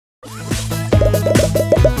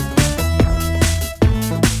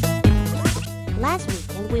Last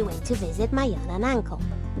weekend we went to visit my aunt and uncle.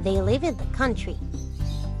 They live in the country.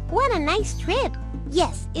 What a nice trip!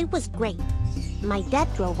 Yes, it was great. My dad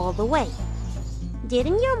drove all the way.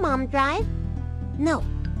 Didn't your mom drive? No,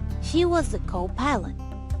 she was the co-pilot.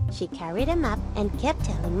 She carried a map and kept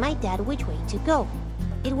telling my dad which way to go.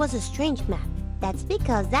 It was a strange map. That's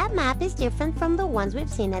because that map is different from the ones we've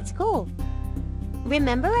seen at school.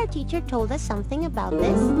 Remember our teacher told us something about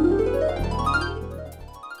this?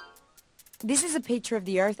 This is a picture of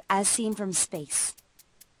the Earth as seen from space.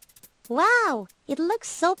 Wow! It looks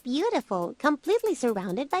so beautiful, completely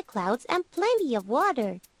surrounded by clouds and plenty of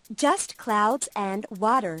water. Just clouds and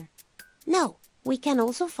water. No, we can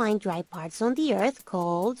also find dry parts on the Earth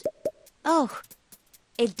called... Oh,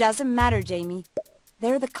 it doesn't matter, Jamie.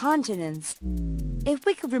 They're the continents. If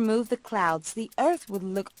we could remove the clouds, the Earth would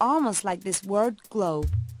look almost like this world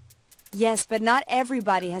globe. Yes, but not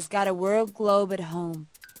everybody has got a world globe at home.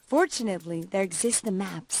 Fortunately, there exist the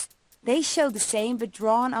maps. They show the same but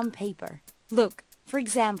drawn on paper. Look, for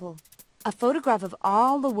example, a photograph of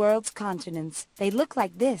all the world's continents. They look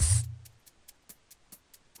like this.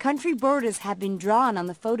 Country borders have been drawn on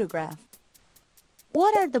the photograph.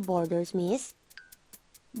 What are the borders, miss?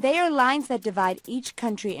 They are lines that divide each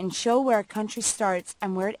country and show where a country starts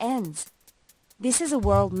and where it ends. This is a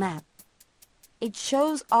world map. It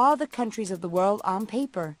shows all the countries of the world on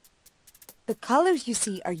paper. The colors you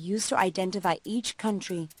see are used to identify each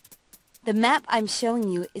country. The map I'm showing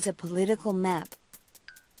you is a political map.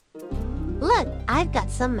 Look, I've got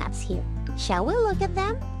some maps here. Shall we look at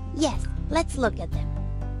them? Yes, let's look at them.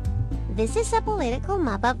 This is a political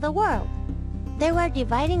map of the world. There are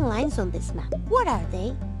dividing lines on this map. What are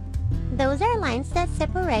they? Those are lines that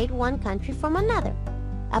separate one country from another.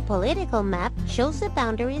 A political map shows the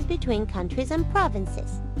boundaries between countries and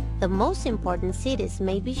provinces. The most important cities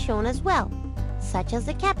may be shown as well, such as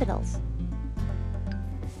the capitals.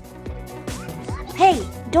 Hey,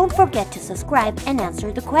 don't forget to subscribe and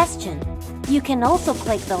answer the question. You can also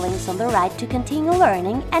click the links on the right to continue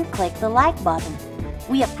learning and click the like button.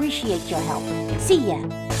 We appreciate your help. See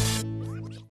ya!